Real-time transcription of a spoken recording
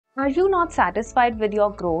Are you not satisfied with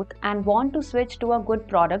your growth and want to switch to a good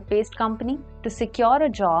product-based company? To secure a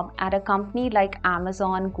job at a company like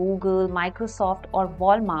Amazon, Google, Microsoft, or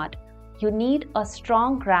Walmart, you need a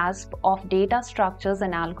strong grasp of data structures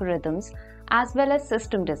and algorithms as well as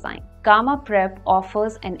system design. Gammaprep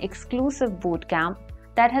offers an exclusive bootcamp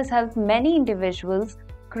that has helped many individuals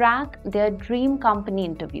crack their dream company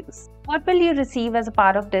interviews. What will you receive as a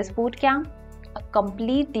part of this bootcamp? A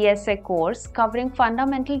complete DSA course covering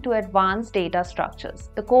fundamental to advanced data structures.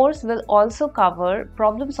 The course will also cover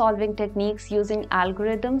problem-solving techniques using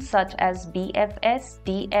algorithms such as BFS,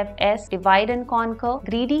 DFS, divide and conquer,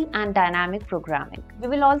 greedy and dynamic programming. We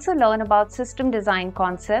will also learn about system design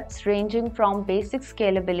concepts ranging from basic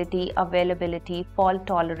scalability, availability, fault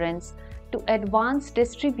tolerance, to advanced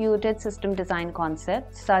distributed system design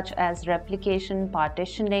concepts such as replication,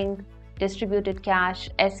 partitioning, distributed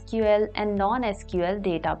cache, SQL, and non-SQL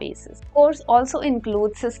databases. The course also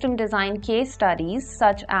includes system design case studies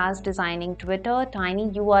such as designing Twitter,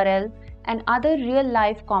 tinyURL, and other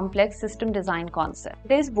real-life complex system design concepts.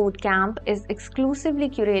 This bootcamp is exclusively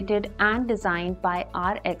curated and designed by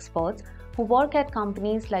our experts who work at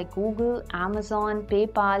companies like Google, Amazon,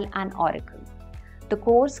 PayPal, and Oracle. The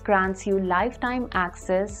course grants you lifetime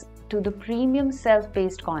access to the premium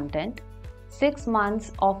self-paced content, 6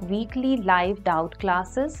 months of weekly live doubt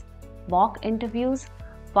classes, mock interviews,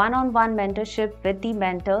 one-on-one mentorship with the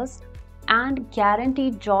mentors, and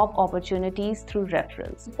guaranteed job opportunities through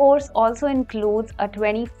referrals. The course also includes a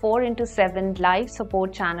 24/7 live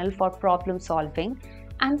support channel for problem solving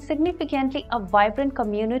and significantly a vibrant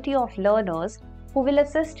community of learners who will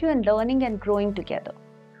assist you in learning and growing together.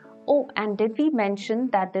 Oh, and did we mention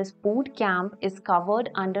that this boot camp is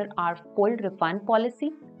covered under our full refund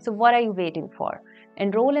policy? So what are you waiting for?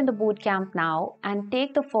 Enroll in the boot camp now and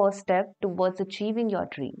take the first step towards achieving your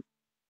dream.